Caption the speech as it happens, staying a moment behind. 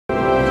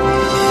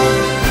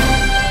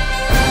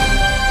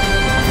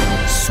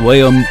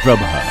Swayam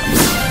Prabha.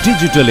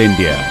 Digital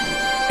India.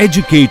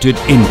 Educated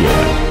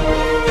India.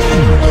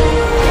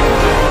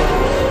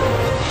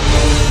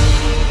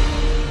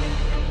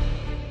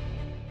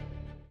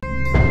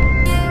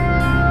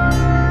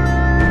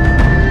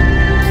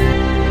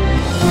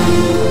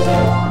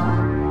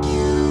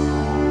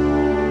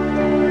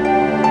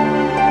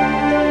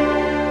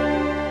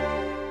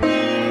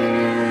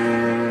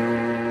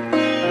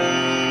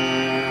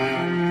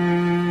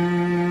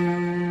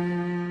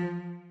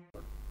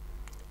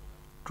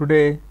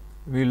 Today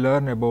we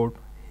learn about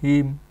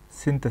heme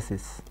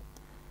synthesis.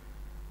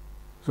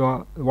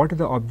 So, what is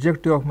the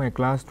objective of my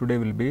class today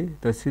will be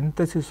the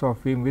synthesis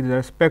of heme with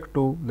respect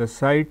to the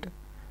site,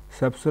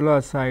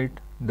 subcellular site,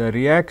 the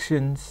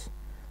reactions,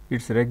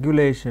 its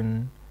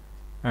regulation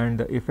and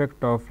the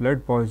effect of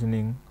lead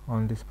poisoning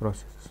on this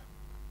process.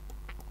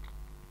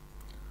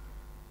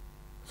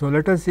 So,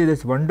 let us see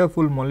this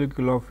wonderful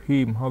molecule of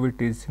heme, how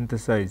it is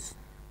synthesized.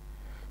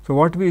 So,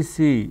 what we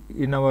see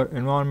in our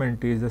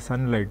environment is the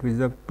sunlight, which is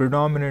the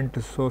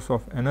predominant source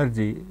of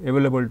energy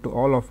available to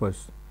all of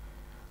us.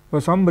 For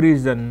some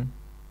reason,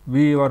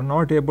 we are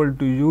not able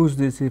to use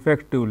this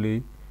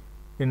effectively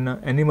in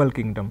animal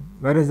kingdom,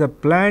 whereas the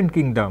plant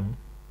kingdom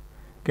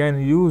can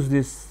use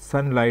this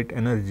sunlight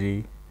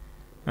energy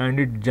and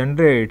it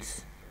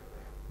generates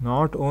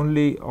not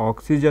only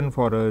oxygen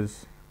for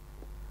us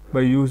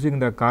by using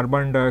the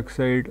carbon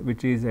dioxide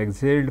which is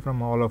exhaled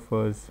from all of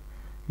us.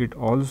 It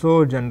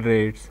also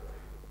generates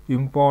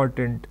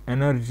important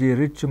energy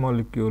rich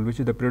molecule, which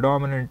is the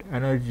predominant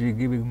energy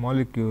giving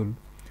molecule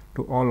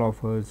to all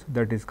of us,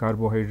 that is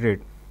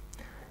carbohydrate.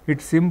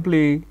 It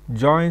simply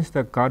joins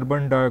the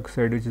carbon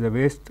dioxide, which is a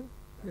waste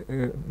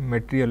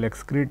material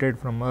excreted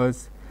from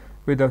us,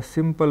 with a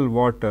simple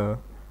water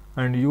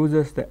and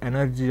uses the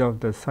energy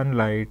of the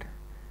sunlight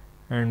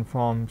and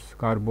forms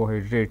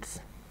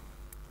carbohydrates.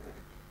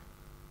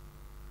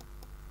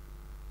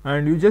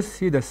 And you just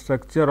see the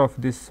structure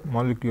of this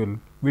molecule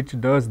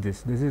which does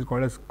this. This is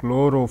called as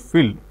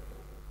chlorophyll.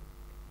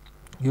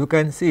 You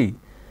can see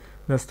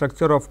the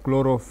structure of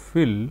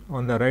chlorophyll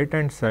on the right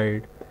hand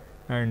side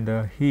and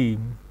the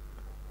heme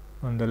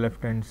on the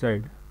left hand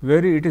side.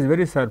 It is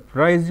very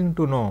surprising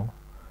to know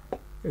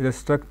the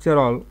structure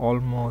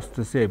almost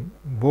the same.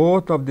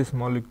 Both of these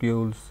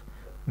molecules,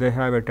 they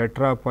have a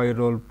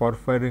tetrapyrrole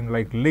porphyrin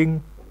like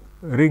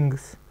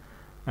rings,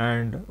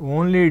 and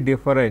only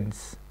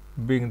difference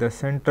being the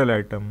central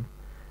atom.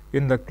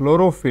 In the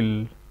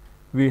chlorophyll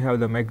we have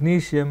the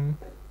magnesium,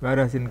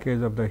 whereas in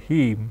case of the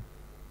heme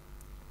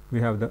we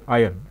have the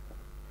iron.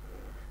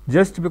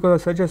 Just because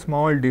of such a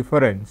small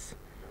difference,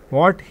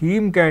 what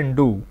heme can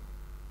do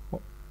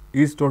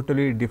is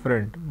totally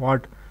different,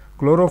 what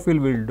chlorophyll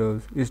will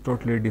do is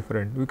totally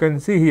different. You can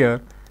see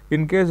here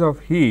in case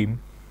of heme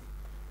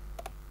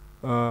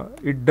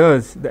it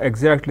does the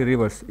exactly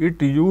reverse.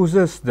 It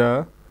uses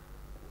the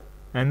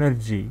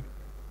energy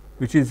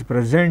which is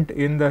present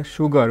in the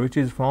sugar which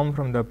is formed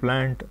from the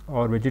plant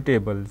or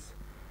vegetables.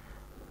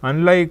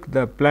 Unlike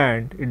the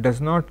plant, it does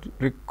not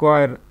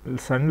require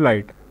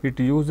sunlight, it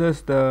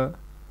uses the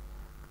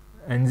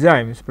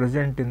enzymes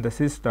present in the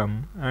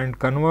system and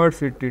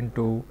converts it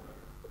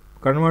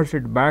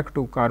back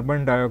to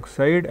carbon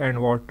dioxide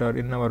and water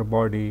in our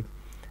body,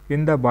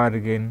 in the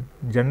bargain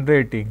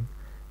generating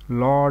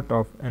lot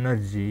of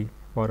energy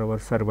for our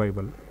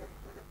survival.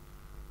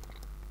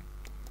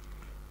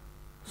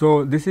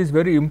 So, this is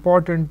very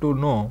important to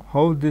know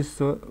how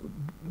this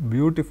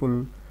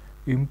beautiful,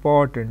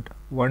 important,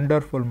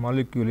 wonderful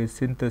molecule is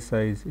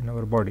synthesized in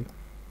our body.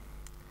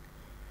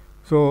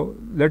 So,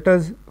 let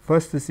us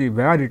first see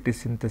where it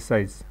is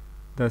synthesized.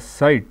 The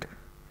site,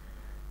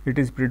 it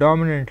is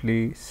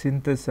predominantly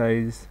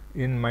synthesized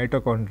in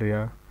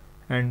mitochondria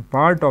and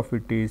part of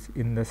it is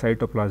in the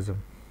cytoplasm.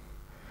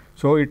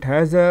 So, it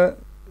has a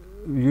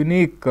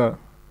unique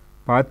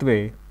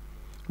pathway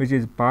which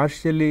is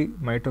partially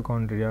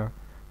mitochondria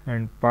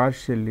and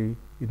partially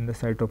in the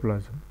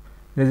cytoplasm.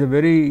 There is a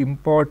very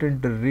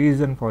important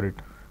reason for it,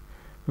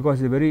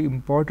 because a very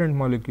important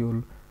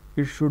molecule,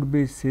 it should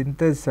be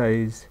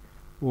synthesized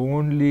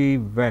only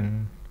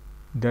when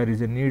there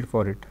is a need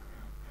for it.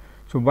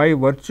 So, by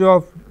virtue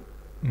of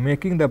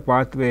making the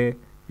pathway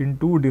in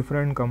two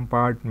different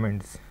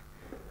compartments,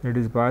 that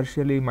is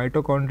partially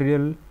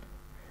mitochondrial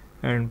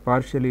and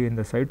partially in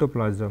the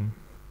cytoplasm,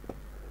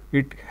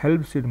 it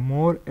helps in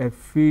more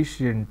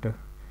efficient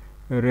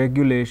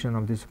regulation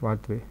of this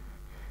pathway.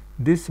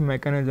 This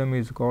mechanism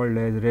is called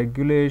as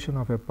regulation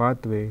of a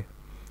pathway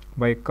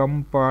by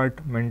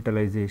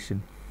compartmentalization.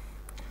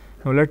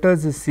 Now, let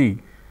us see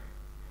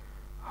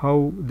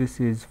how this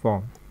is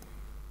formed.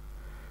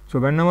 So,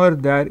 whenever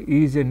there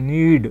is a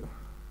need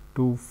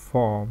to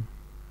form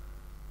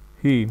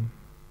heme,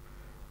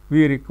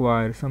 we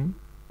require some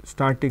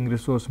starting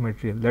resource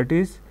material, that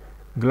is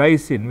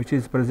glycine, which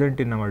is present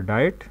in our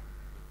diet,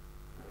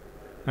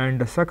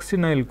 and the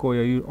succinyl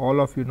CoA, all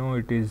of you know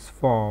it is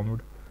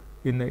formed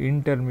in the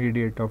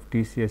intermediate of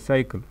TCA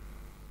cycle.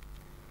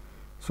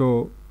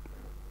 So,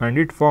 and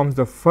it forms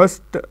the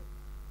first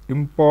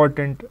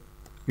important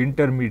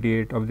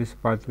intermediate of this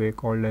pathway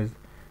called as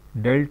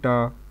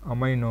delta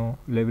amino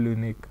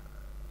levulinic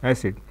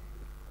acid.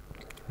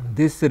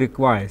 This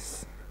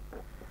requires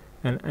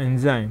an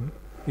enzyme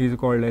is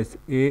called as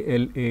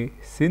ALA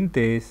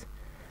synthase,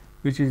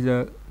 which is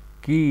a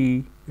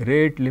key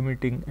rate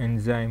limiting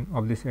enzyme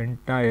of this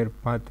entire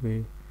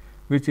pathway,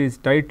 which is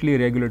tightly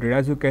regulated.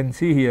 As you can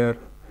see here,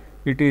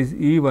 it is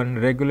even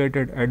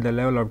regulated at the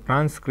level of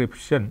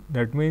transcription.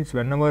 That means,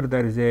 whenever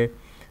there is a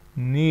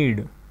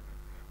need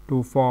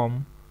to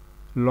form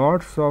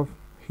lots of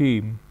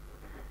heme,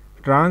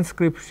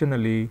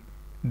 transcriptionally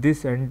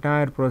this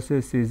entire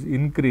process is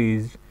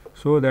increased,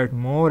 so that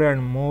more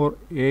and more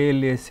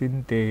ALA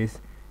synthase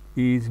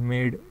is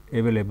made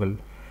available.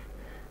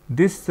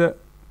 This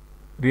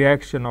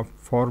reaction of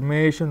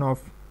formation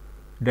of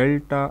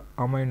delta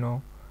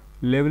amino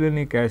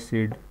levulinic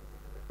acid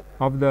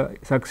of the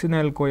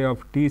succinyl CoA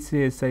of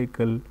TCA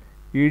cycle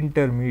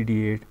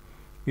intermediate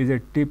is a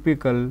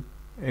typical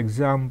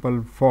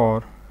example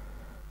for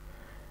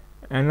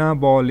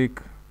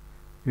anabolic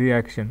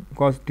reaction,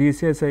 because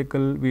TCA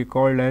cycle we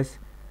called as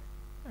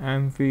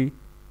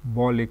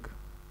amphibolic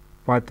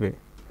pathway.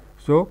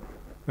 So,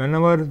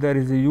 whenever there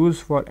is a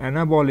use for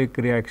anabolic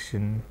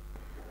reaction,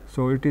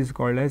 so it is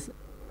called as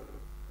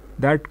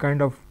that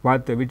kind of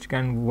pathway which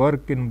can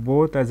work in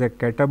both as a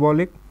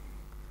catabolic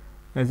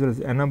as well as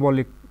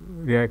anabolic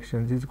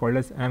reactions is called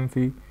as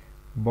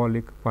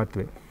amphibolic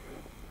pathway.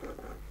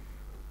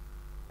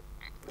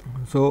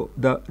 So,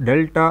 the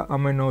delta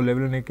amino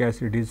levulinic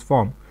acid is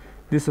formed.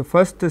 This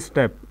first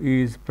step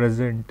is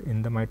present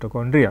in the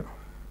mitochondria.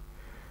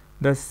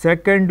 The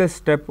second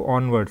step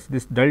onwards,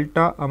 this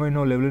delta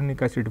amino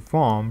levulinic acid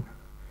formed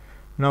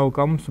now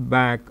comes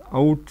back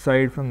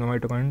outside from the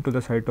mitochondria into the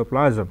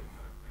cytoplasm.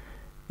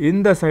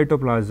 In the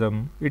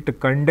cytoplasm, it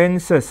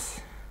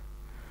condenses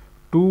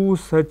two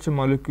such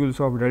molecules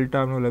of delta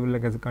amino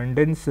levulinic acid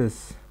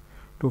condenses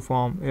to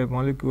form a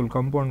molecule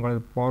compound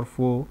called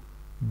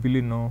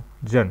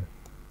porphobilinogen.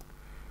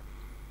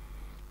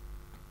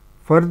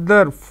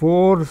 Further,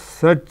 4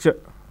 such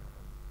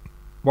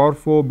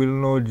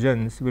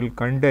porphobilinogens will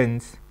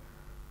condense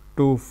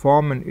to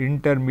form an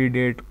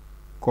intermediate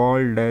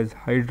called as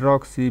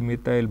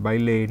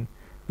hydroxymethylbilane,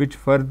 which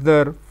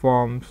further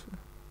forms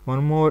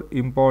one more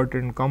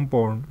important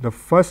compound, the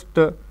first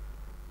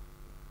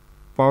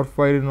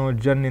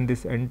porphyrinogen in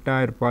this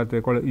entire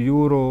pathway called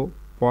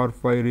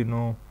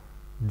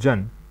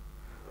uroporphyrinogen.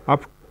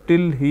 Up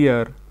till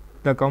here,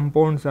 the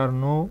compounds are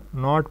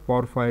not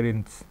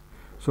porphyrins.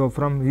 So,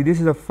 from this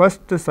is the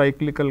first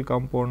cyclical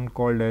compound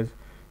called as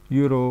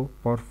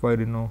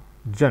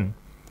uroporphyrinogen.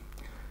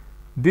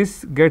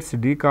 This gets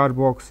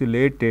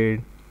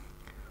decarboxylated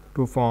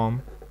to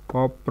form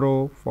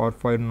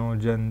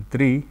coproporphyrinogen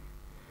 3.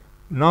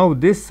 Now,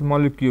 this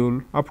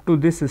molecule up to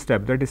this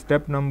step, that is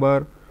step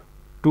number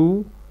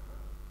 2,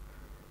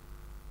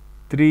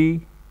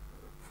 3,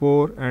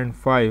 4 and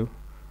 5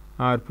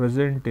 are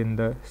present in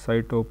the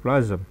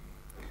cytoplasm.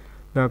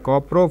 The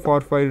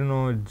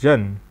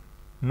coproporphyrinogen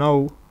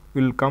now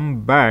will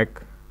come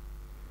back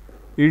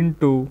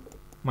into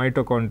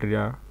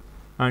mitochondria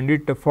and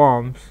it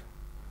forms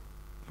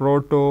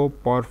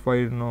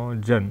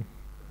protoporphyrinogen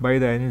by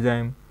the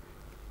enzyme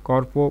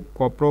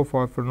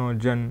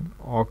coproporphyrinogen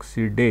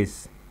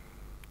oxidase.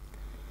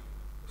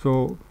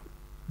 So,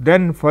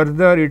 then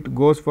further it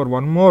goes for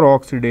one more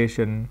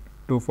oxidation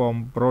to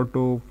form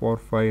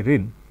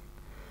protoporphyrin.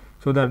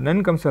 So,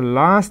 then comes the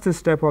last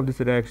step of this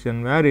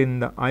reaction, wherein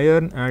the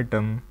iron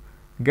atom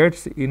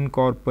gets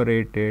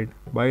incorporated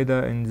by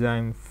the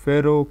enzyme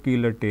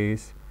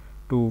ferrochelatase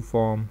to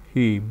form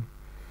heme.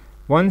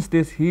 Once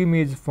this heme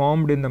is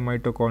formed in the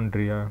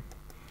mitochondria,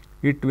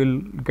 it will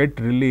get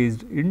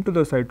released into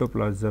the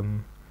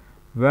cytoplasm,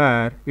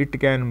 where it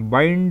can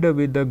bind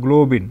with the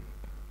globin.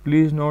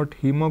 Please note,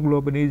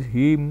 hemoglobin is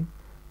heme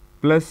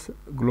plus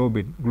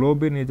globin.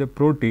 Globin is a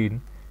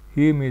protein,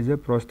 heme is a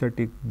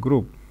prosthetic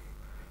group.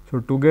 So,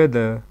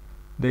 together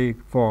they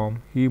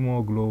form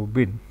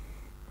hemoglobin.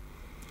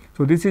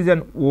 So, this is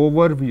an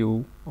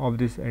overview of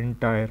this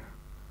entire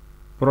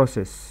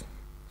process.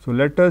 So,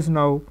 let us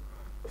now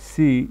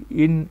see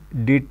in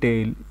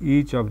detail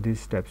each of these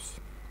steps.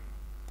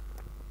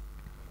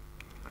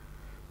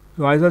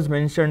 So, as was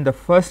mentioned, the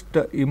first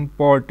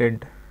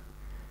important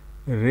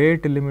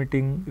rate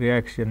limiting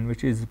reaction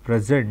which is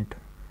present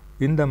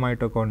in the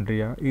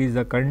mitochondria is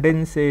the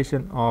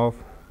condensation of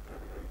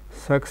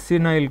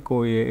succinyl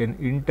CoA, an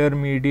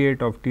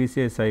intermediate of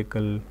TCA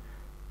cycle,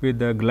 with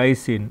the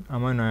glycine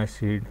amino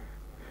acid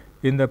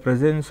in the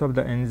presence of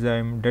the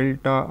enzyme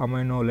delta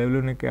amino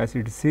levulinic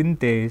acid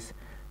synthase,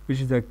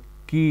 which is the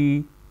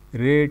key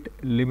rate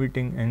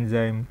limiting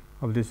enzyme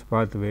of this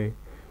pathway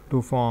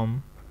to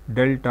form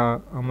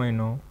delta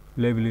amino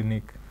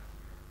levulinic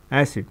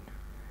acid.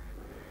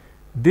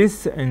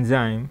 This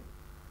enzyme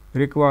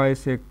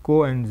requires a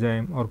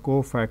coenzyme or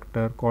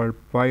cofactor called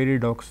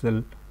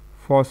pyridoxal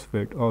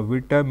phosphate or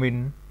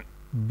vitamin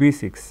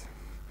B6.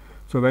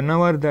 So,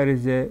 whenever there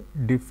is a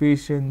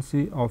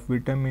deficiency of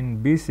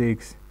vitamin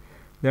B6,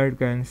 that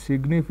can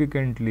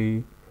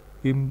significantly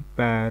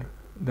impair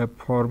the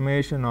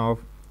formation of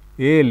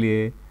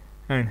ALA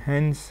and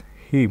hence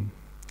heme.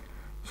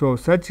 So,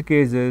 such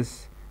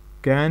cases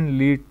can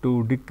lead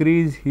to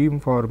decreased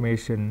heme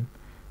formation,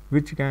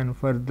 which can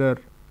further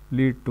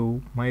lead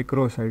to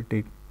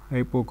microcytic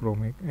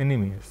hypochromic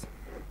anemias.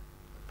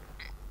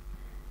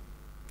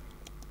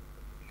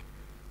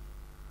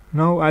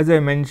 Now, as I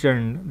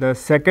mentioned, the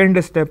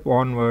second step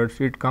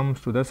onwards, it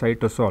comes to the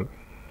cytosol.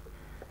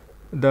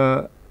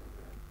 The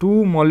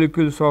two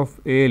molecules of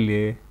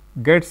ALA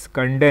gets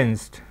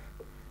condensed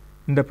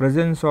in the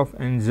presence of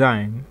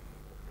enzyme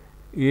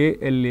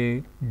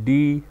ALA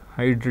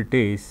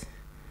dehydratase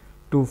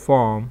to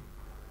form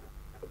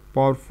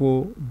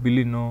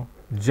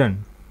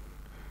porphobilinogen.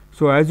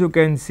 So, as you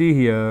can see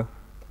here,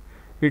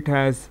 it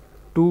has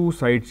two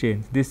side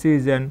chains. This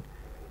is an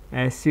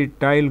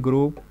acetyl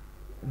group,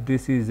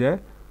 this is a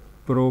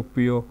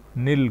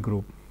propionyl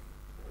group.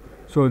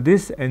 So,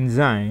 this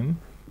enzyme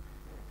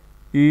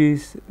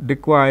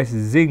requires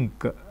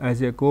zinc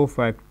as a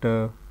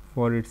cofactor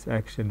for its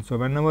action. So,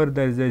 whenever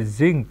there is a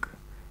zinc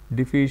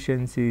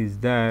deficiency is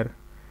there,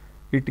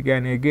 it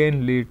can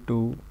again lead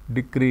to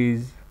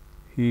decreased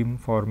heme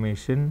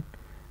formation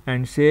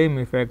and same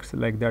effects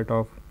like that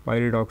of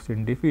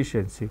pyridoxine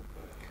deficiency.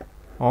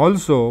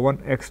 Also,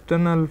 one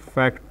external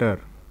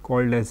factor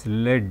called as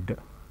lead.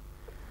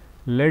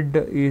 Lead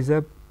is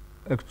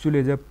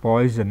actually a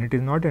poison. It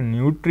is not a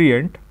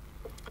nutrient,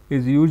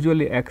 is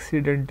usually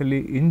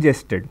accidentally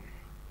ingested.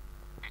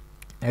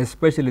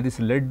 Especially this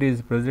lead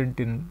is present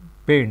in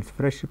paints,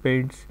 fresh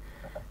paints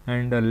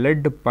and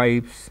lead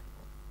pipes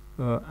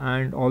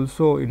and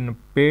also in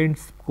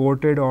paints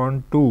coated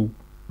on to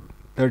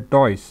the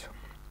toys,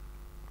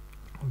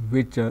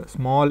 which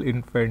small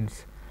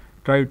infants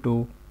try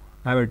to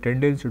have a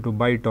tendency to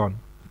bite on.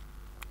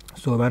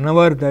 So,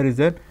 whenever there is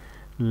a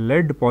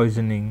lead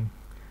poisoning,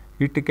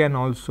 it can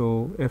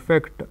also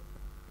affect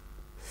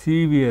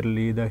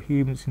severely the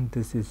heme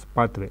synthesis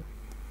pathway.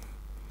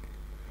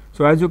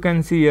 So, as you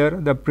can see here,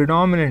 the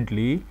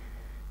predominantly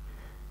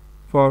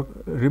for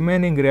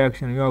remaining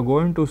reaction you are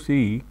going to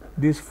see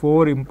these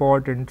four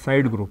important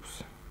side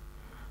groups,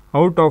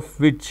 out of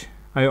which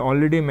I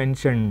already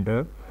mentioned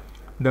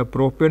the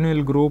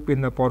propionyl group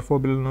in the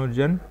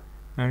porphobilinogen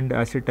and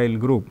acetyl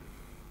group.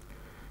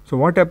 So,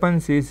 what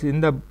happens is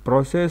in the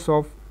process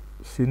of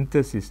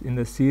synthesis, in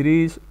the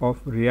series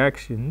of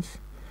reactions,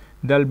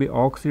 there will be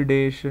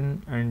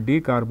oxidation and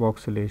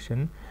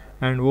decarboxylation,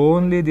 and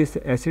only this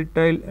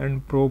acetyl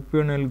and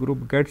propionyl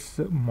group gets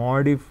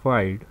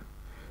modified.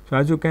 So,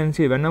 as you can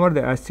see, whenever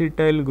the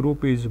acetyl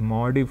group is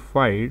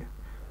modified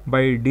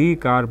by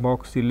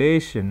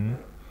decarboxylation,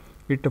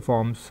 it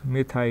forms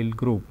methyl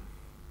group.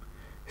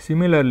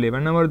 Similarly,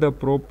 whenever the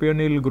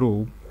propionyl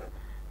group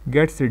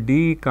gets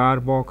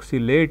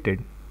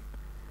decarboxylated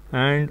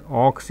and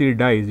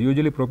oxidized,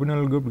 usually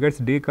propionyl group gets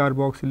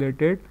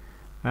decarboxylated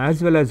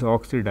as well as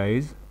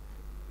oxidized,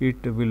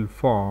 it will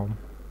form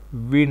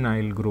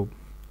vinyl group.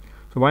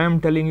 So, why I am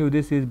telling you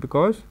this is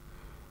because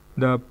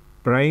the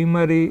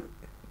primary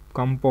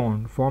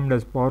compound formed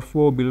as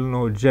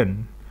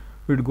porphobilinogen,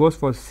 it goes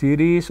for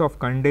series of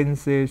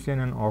condensation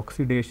and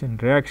oxidation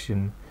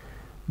reaction.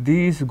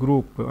 These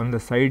group on the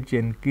side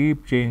chain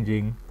keep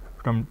changing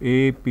from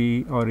A,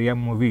 P or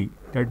M, V.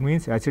 That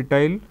means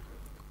acetyl,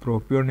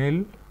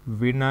 propionyl,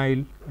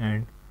 vinyl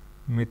and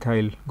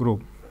methyl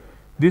group.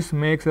 This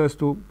makes us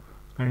to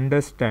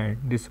understand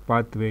this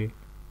pathway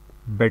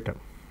better.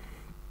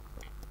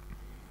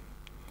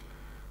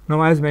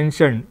 Now, as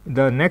mentioned,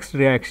 the next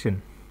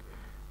reaction,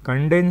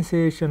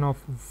 condensation of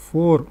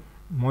 4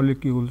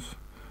 molecules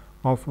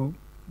of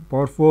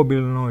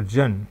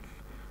porphobilinogen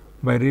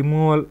by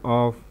removal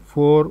of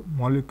 4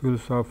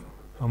 molecules of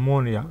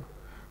ammonia.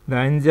 The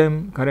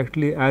enzyme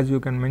correctly, as you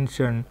can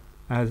mention,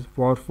 as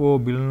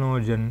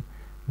porphobilinogen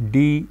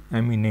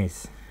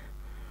deaminase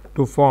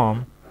to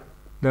form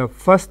the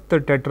first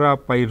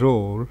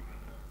tetrapyrrole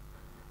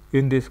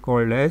in this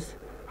called as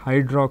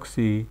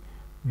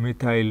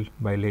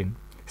hydroxymethylbilane.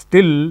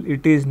 Still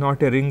it is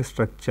not a ring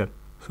structure.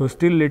 So,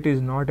 still it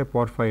is not a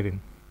porphyrin.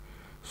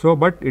 So,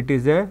 but it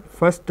is a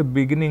first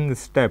beginning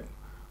step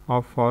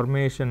of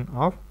formation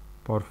of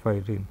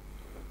porphyrin.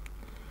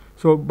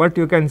 So, but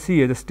you can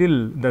see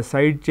still the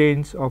side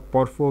chains of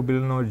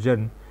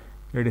porphobilinogen,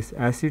 that is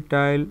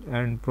acetyl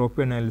and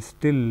propionyl,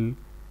 still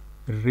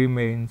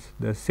remains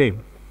the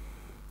same.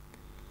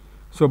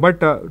 So, but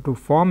to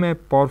form a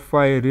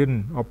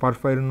porphyrin or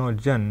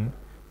porphyrinogen,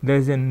 there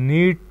is a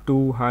need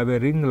to have a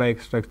ring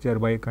like structure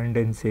by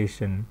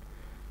condensation,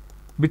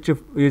 which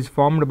is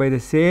formed by the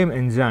same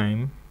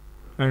enzyme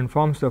and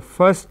forms the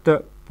first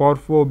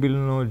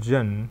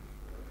porphobilinogen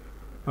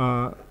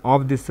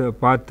of this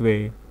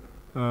pathway,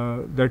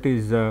 that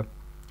is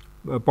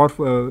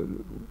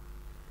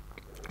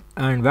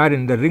and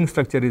wherein the ring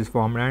structure is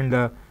formed,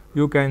 and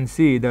you can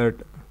see that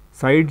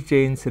side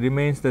chains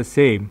remains the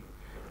same,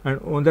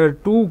 and there are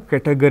 2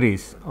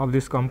 categories of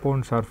these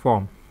compounds are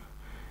formed.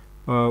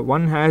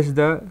 One has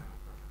the,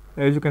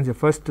 as you can see,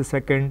 first,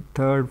 second,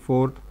 third,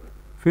 fourth,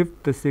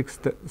 5th,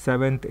 6th,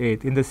 7th,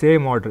 8th in the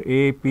same order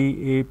A,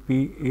 P, A,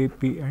 P, A,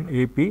 P and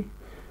A, P.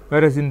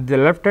 Whereas in the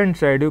left hand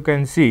side you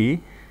can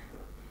see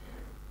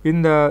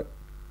in the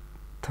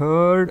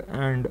third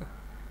and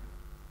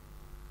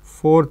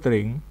fourth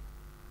ring,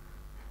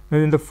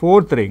 in the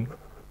fourth ring,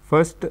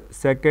 first,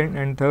 second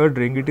and third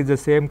ring, it is the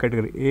same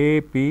category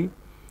A, P,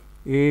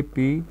 A,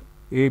 P,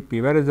 A,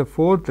 P, whereas the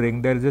fourth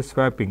ring there is a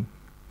swapping.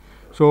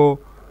 So,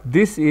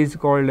 this is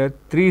called a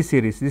 3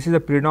 series. This is a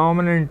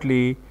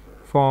predominantly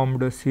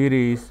formed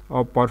series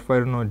of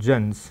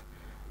porphyrinogens,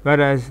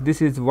 whereas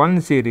this is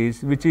one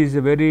series which is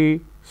a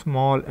very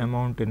small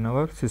amount in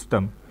our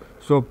system.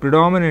 So,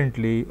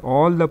 predominantly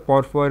all the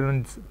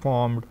porphyrins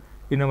formed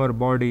in our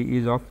body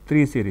is of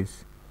 3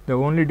 series. The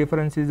only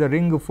difference is the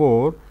ring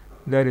 4,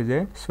 there is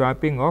a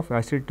swapping of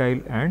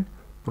acetyl and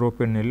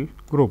propenyl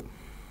group.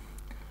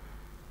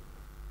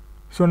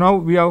 So, now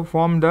we have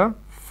formed the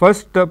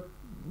first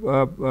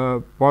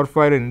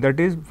porphyrin, that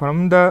is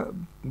from the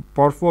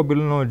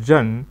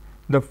porphobilinogen,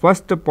 the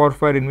first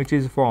porphyrin which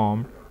is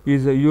formed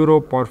is a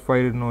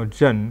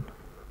uroporphyrinogen,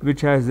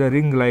 which has a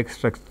ring like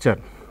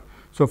structure.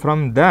 So,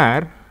 from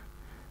there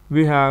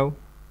we have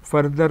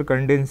further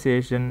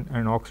condensation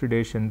and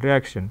oxidation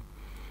reaction.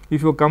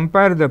 If you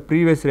compare the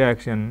previous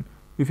reaction,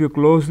 if you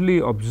closely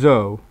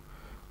observe,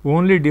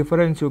 only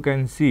difference you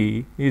can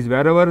see is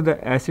wherever the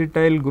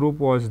acetyl group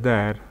was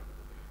there,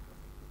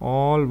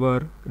 all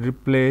were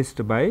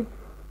replaced by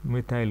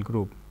methyl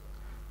group.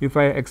 If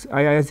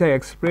as I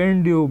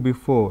explained you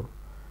before,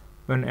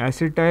 when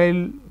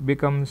acetyl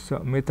becomes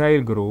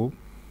methyl group,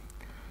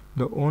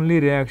 the only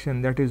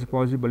reaction that is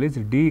possible is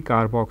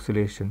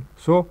decarboxylation.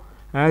 So,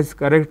 as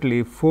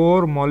correctly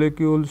 4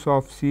 molecules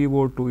of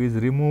CO2 is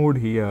removed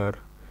here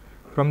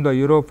from the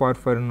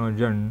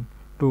uroporphyrinogen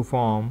to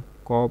form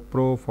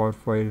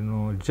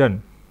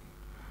coproporphyrinogen.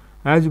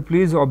 As you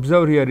please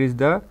observe, here is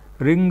the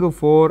ring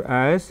 4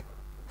 as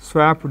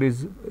swapped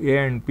is A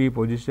and P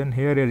position,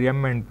 here is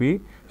M and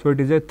P. So, it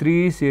is a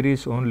 3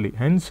 series only.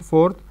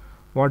 Henceforth,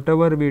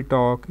 whatever we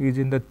talk is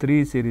in the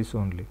 3 series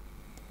only.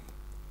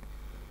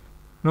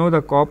 Now,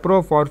 the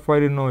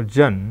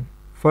coproporphyrinogen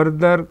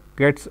further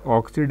gets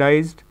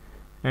oxidized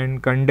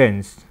and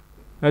condensed.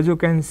 As you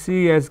can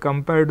see, as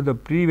compared to the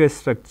previous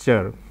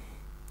structure,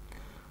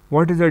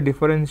 what is the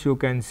difference you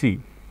can see?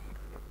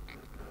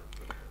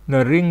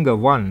 The ring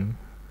 1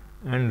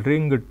 and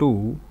ring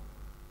 2,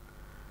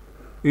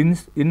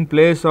 in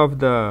place of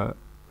the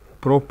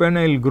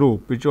propenyl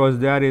group which was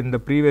there in the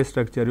previous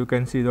structure, you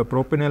can see the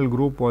propenyl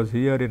group was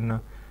here in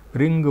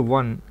ring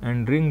 1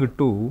 and ring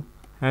 2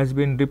 has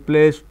been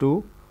replaced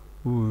to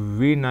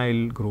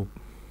vinyl group.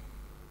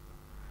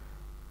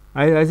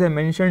 As I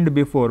mentioned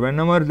before,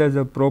 whenever there is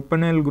a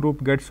propenyl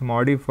group gets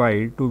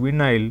modified to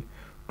vinyl,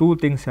 2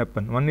 things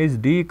happen. One is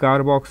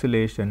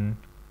decarboxylation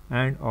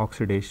and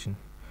oxidation.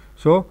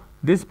 So,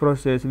 this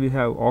process we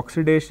have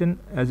oxidation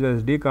as well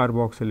as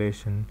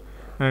decarboxylation,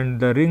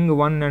 and the ring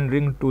 1 and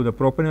ring 2, the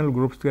propenyl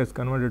groups gets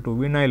converted to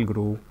vinyl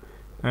group,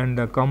 and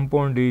the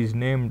compound is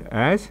named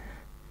as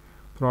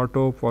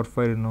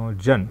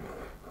protoporphyrinogen.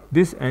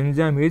 This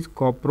enzyme is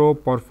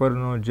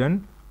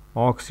coproporphyrinogen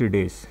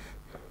oxidase.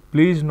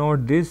 Please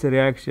note, this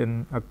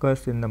reaction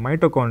occurs in the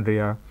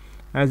mitochondria.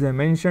 As I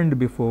mentioned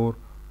before,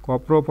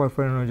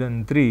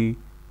 coproporphyrinogen 3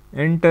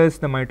 enters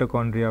the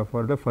mitochondria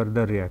for the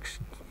further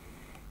reactions.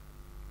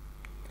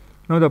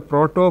 Now, the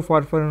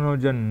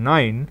protoporphyrinogen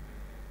 9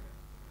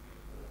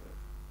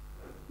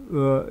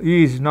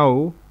 is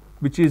now,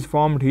 which is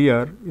formed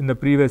here in the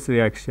previous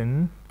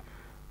reaction,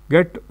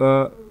 get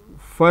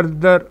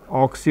further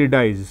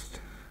oxidized.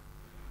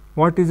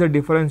 What is the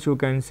difference you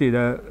can see?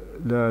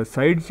 The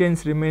side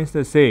chains remains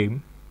the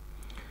same.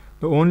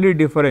 The only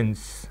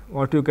difference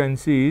what you can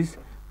see is,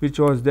 which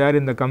was there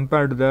in the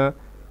compared to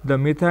the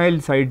methyl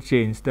side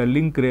chains, the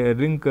link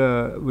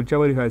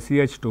whichever you have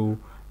CH2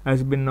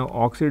 has been now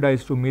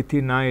oxidized to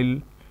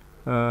methinyl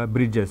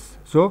bridges.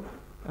 So,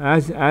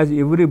 as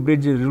every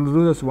bridge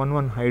loses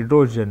one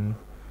hydrogen,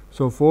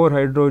 so 4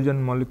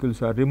 hydrogen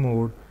molecules are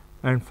removed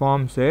and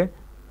forms a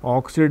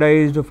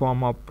oxidized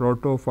form of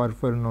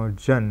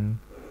protoporphyrinogen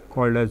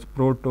called as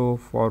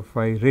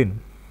protoporphyrin.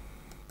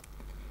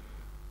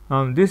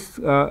 This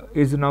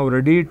is now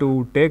ready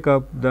to take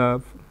up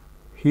the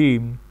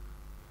heme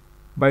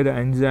by the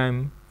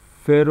enzyme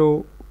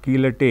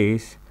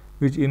ferrochelatase,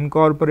 which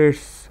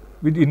incorporates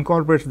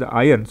the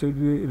iron. So, it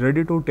is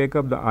ready to take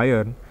up the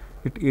iron.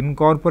 It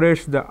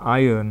incorporates the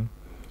iron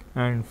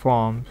and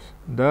forms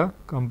the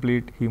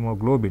complete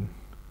hemoglobin.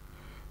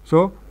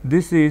 So,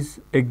 this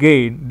is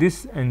again,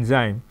 this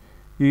enzyme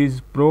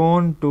is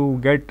prone to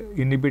get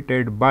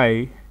inhibited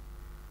by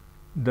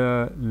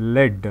the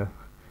lead.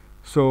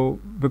 So,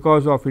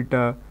 because of it,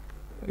 iron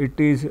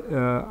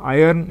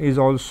is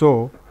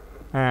also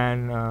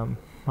an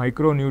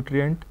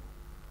micronutrient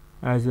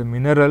as a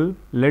mineral.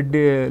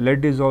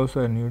 Lead is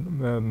also a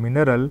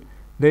mineral.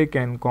 They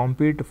can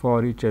compete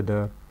for each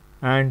other,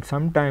 and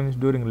sometimes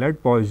during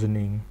lead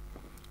poisoning,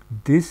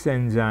 this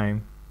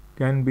enzyme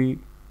can be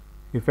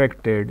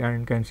affected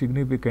and can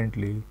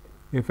significantly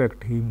affect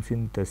heme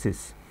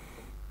synthesis.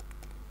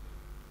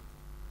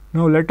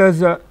 Now, let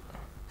us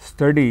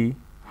study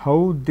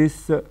how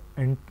this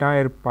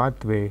entire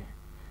pathway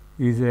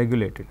is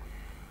regulated.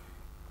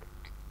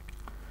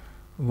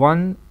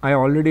 One I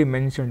already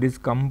mentioned is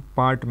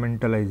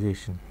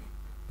compartmentalization.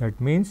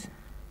 That means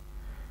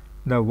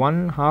the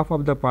one half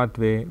of the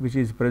pathway which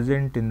is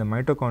present in the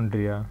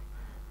mitochondria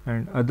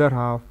and other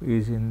half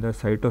is in the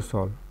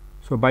cytosol.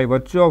 So, by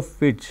virtue of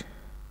which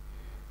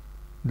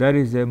there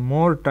is a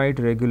more tight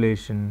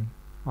regulation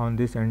on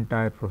this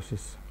entire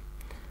process.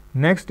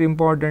 Next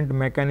important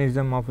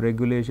mechanism of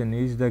regulation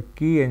is the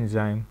key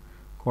enzyme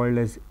called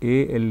as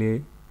ALA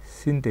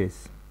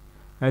synthase.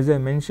 As I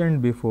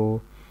mentioned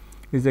before,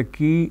 is a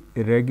key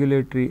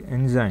regulatory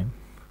enzyme.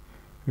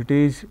 It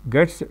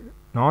gets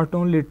not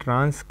only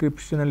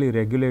transcriptionally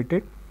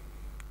regulated,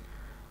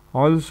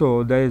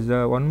 also there is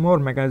one more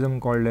mechanism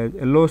called as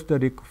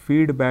allosteric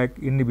feedback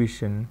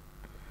inhibition,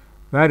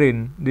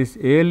 wherein this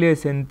ALA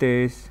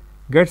synthase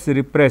gets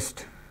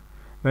repressed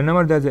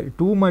whenever there is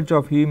too much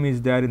of heme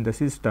is there in the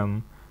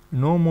system,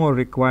 no more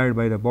required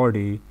by the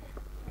body.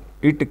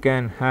 It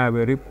can have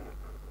a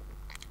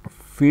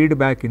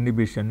feedback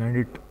inhibition and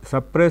it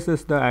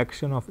suppresses the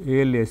action of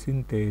ALA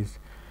synthase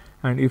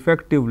and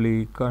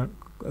effectively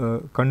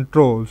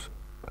controls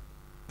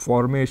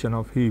formation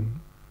of heme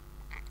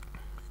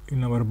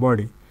in our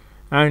body.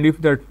 And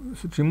if that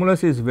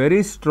stimulus is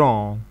very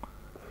strong,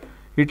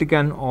 it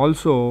can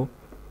also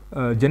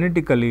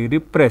genetically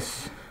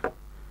repress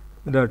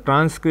the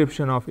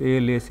transcription of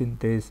ALA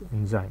synthase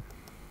enzyme.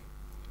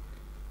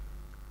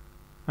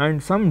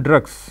 And some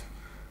drugs,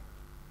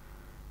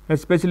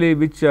 especially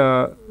which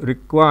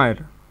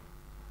require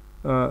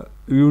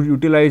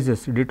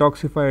utilizes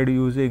detoxified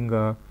using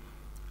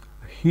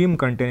heme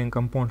containing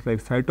compounds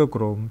like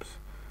cytochromes,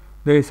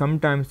 they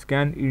sometimes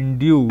can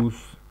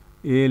induce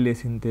ALA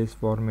synthase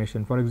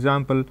formation. For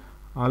example,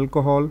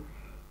 alcohol,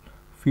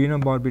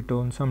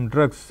 phenobarbital, some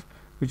drugs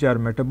which are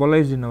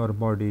metabolized in our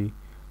body,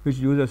 which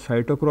use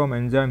cytochrome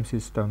enzyme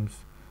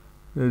systems,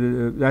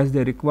 as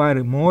they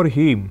require more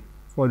heme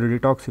for the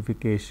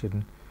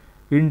detoxification,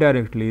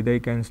 indirectly they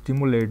can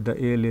stimulate the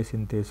ALA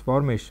synthase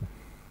formation.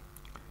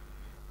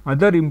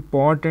 Other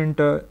important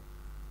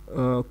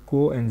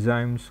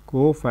coenzymes,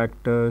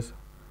 cofactors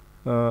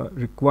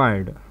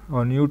required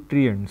or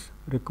nutrients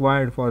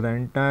required for the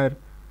entire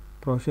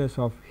process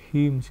of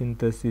heme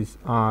synthesis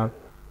are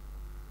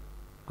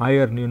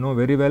iron. You know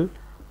very well,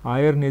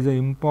 iron is an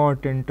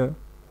important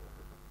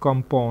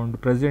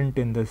compound present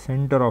in the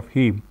center of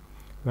heme.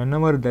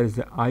 Whenever there is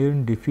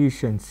iron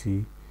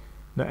deficiency,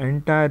 the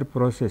entire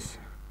process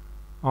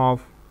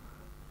of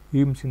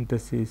heme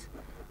synthesis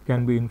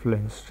can be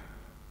influenced.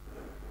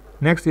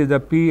 Next is the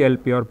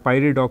PLP or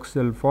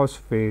pyridoxal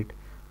phosphate.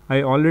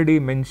 I already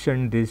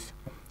mentioned this.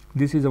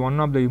 This is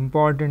one of the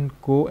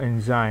important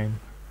coenzyme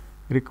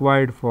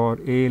required for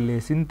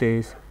ALA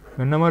synthase.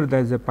 Whenever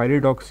there is a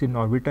pyridoxine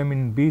or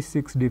vitamin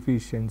B6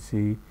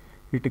 deficiency,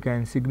 it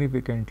can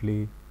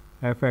significantly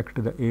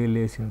affect the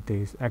ALA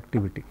synthase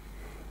activity.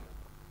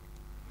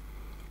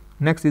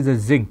 Next is the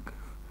zinc.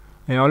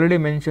 I already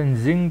mentioned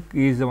zinc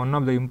is one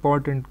of the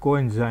important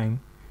coenzyme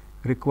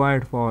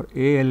required for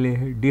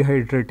ALA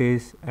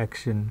dehydratase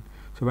action.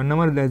 So,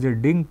 whenever there is a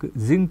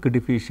zinc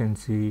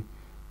deficiency,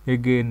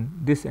 again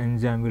this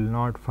enzyme will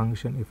not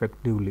function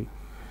effectively.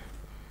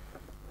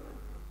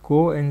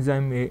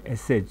 Coenzyme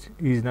ASH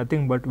is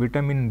nothing but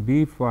vitamin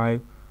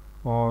B5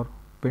 or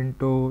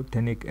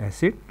pantothenic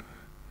acid.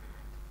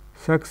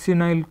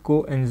 Succinyl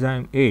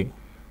coenzyme A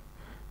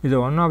is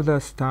one of the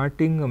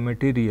starting raw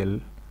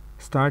material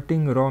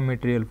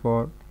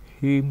for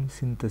heme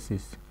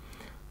synthesis.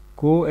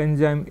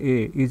 Coenzyme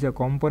A is a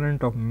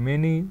component of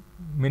many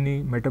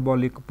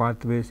metabolic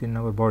pathways in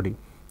our body.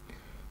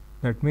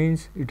 That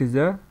means it is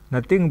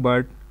nothing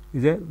but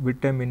is a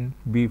vitamin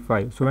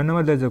B5. So,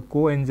 whenever there is a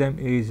coenzyme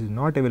A is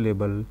not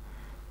available,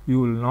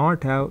 you will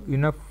not have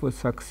enough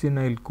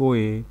succinyl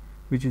CoA,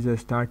 which is a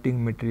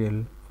starting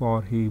material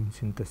for heme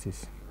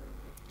synthesis.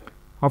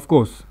 Of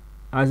course,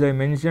 as I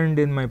mentioned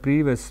in my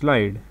previous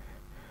slide,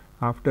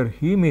 after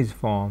heme is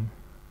formed,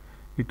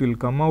 it will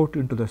come out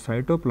into the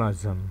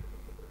cytoplasm,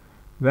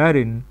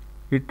 wherein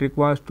it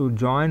requires to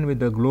join with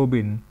the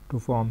globin to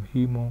form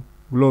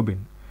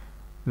hemoglobin.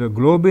 The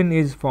globin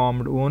is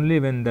formed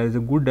only when there is a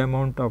good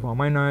amount of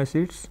amino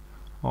acids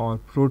or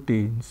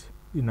proteins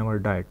in our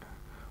diet.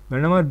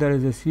 Whenever there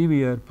is a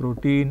severe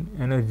protein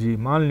energy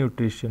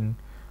malnutrition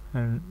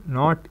and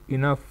not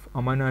enough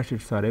amino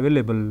acids are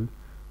available,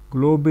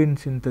 globin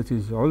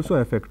synthesis is also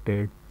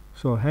affected.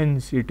 So,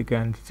 hence it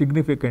can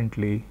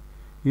significantly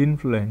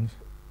influence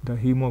the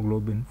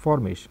hemoglobin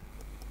formation.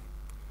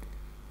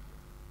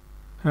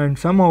 And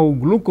somehow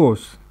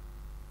glucose,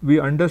 we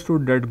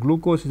understood that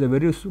glucose is a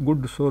very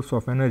good source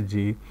of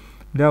energy.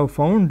 They have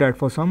found that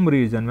for some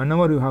reason,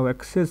 whenever you have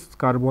excess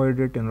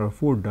carbohydrate in your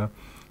food,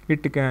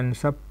 it can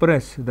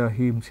suppress the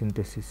heme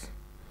synthesis.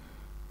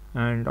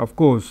 And of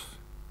course,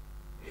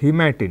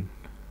 hematin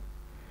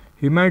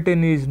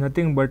is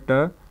nothing but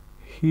a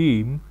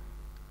heme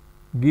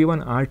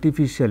given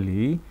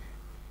artificially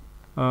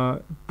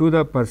to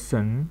the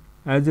person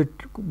as a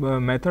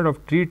method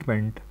of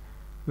treatment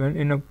when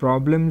in a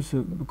problems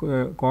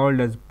called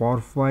as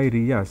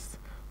porphyrias.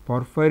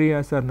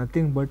 Porphyrias are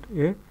nothing but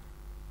a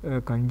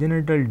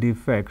congenital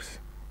defects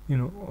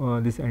in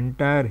this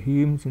entire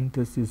heme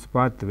synthesis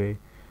pathway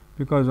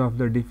because of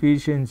the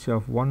deficiency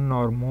of one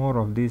or more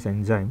of these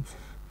enzymes.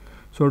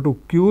 So, to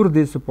cure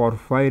this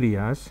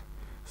porphyrias,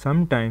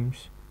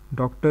 sometimes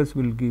doctors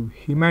will give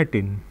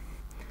hematin,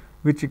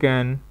 which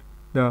can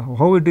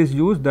how it is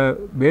used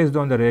based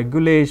on the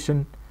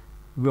regulation.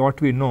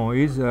 What we know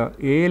is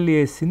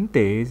ALA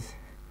synthase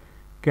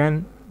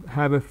can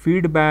have a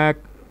feedback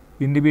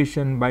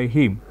inhibition by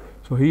heme.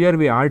 So, here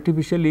we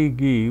artificially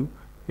give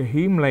a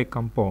heme like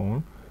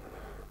compound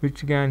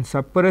which can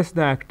suppress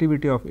the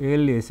activity of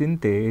ALA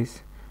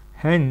synthase,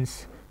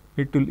 hence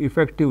it will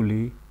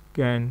effectively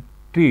can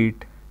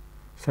treat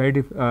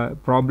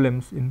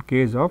problems in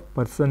case of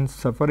persons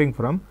suffering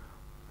from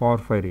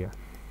porphyria.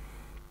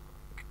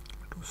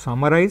 To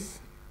summarize,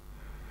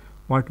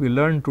 what we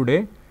learned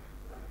today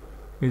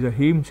is a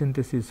heme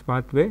synthesis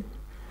pathway.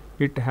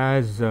 It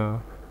has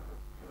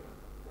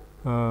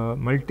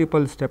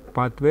multiple step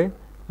pathway,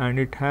 and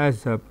it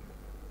has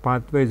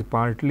pathways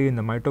partly in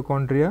the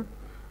mitochondria,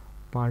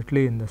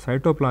 partly in the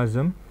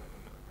cytoplasm.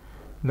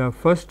 The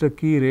first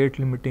key rate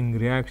limiting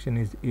reaction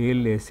is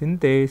ALA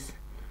synthase,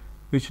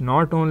 which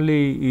not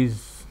only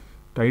is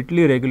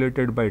tightly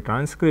regulated by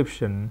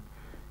transcription,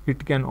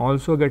 it can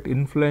also get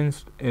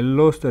influenced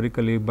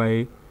allosterically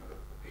by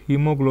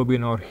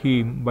hemoglobin or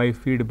heme by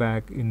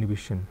feedback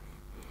inhibition.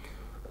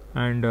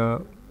 And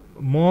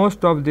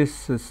most of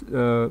these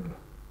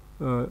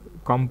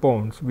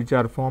compounds which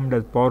are formed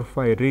as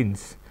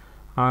porphyrins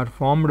are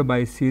formed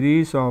by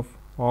series of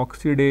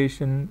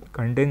oxidation,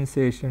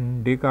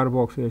 condensation,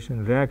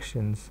 decarboxylation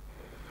reactions,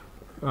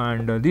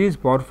 and these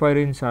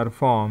porphyrins are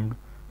formed,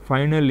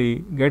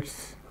 finally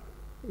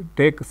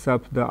takes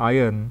up the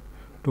iron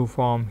to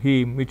form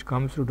heme, which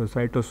comes to the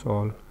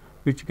cytosol,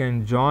 which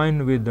can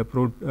join with the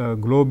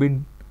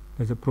globin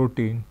as a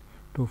protein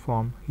to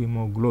form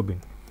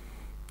hemoglobin.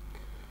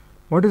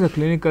 What is the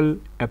clinical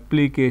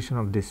application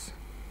of this?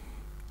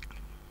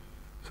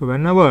 So,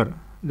 whenever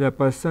the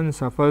person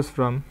suffers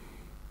from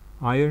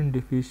iron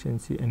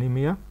deficiency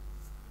anemia,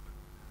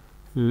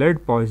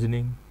 lead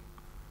poisoning,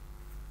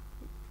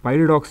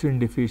 pyridoxine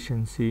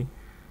deficiency,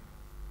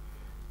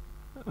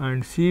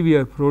 and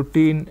severe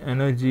protein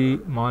energy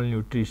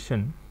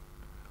malnutrition,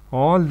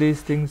 all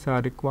these things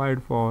are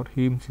required for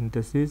heme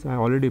synthesis. I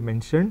already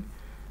mentioned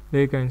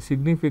they can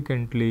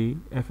significantly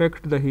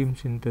affect the heme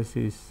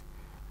synthesis,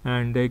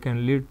 and they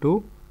can lead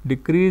to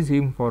decreased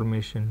heme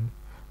formation.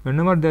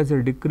 Whenever there is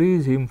a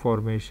decreased heme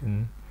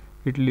formation,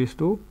 it leads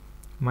to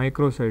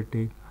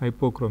microcytic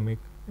hypochromic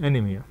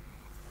anemia.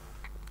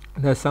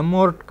 There is some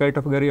more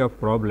category of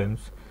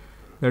problems,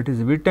 that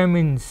is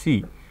vitamin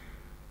C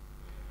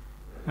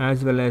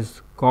as well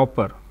as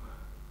copper,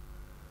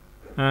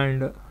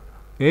 and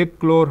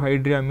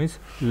achlorhydria means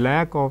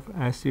lack of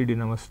acid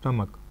in our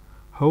stomach.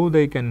 How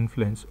they can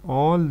influence?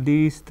 All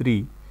these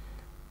three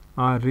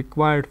are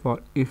required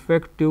for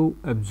effective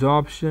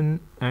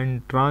absorption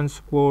and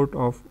transport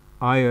of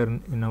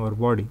iron in our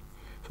body.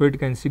 So, it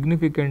can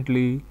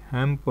significantly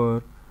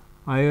hamper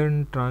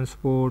iron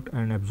transport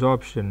and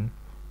absorption,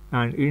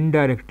 and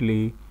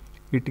indirectly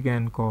it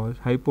can cause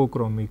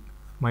hypochromic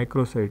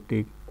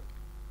microcytic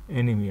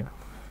anemia.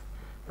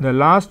 The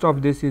last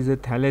of this is a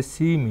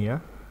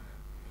thalassemia.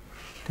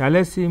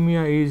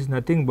 Thalassemia is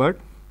nothing but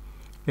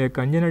a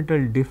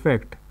congenital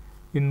defect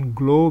in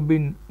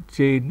globin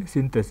chain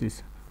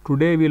synthesis.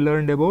 Today we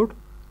learned about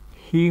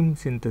heme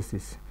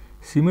synthesis.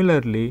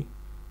 Similarly,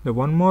 the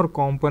one more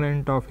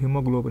component of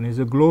hemoglobin is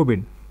a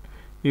globin.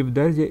 If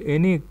there is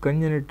any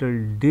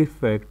congenital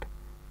defect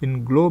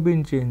in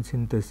globin chain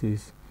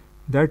synthesis,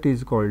 that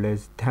is called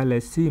as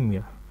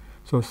thalassemia.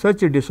 So, such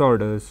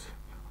disorders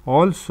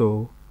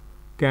also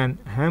can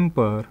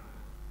hamper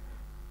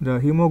the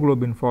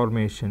hemoglobin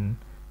formation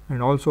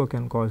and also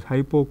can cause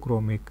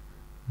hypochromic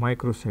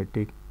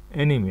microcytic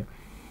anemia.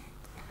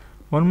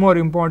 One more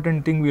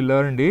important thing we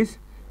learned is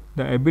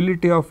the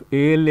ability of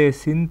ALA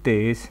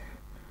synthase,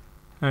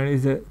 and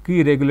is a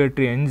key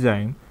regulatory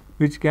enzyme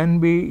which can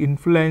be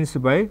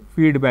influenced by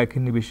feedback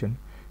inhibition.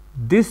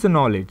 This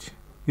knowledge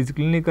is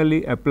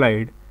clinically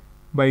applied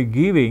by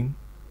giving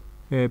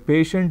a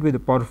patient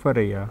with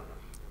porphyria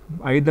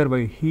either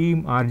by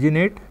heme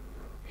arginate,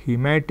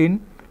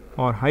 hematin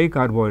or high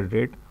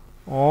carbohydrate.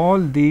 All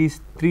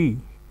these three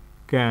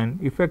can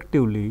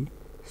effectively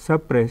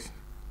suppress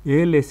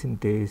ALA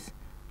synthase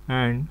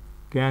and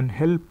can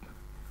help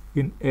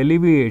in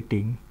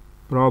alleviating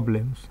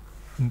problems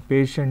in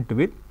patient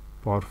with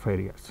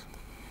porphyrias.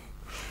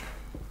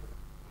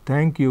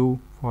 Thank you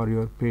for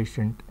your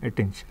patient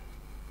attention.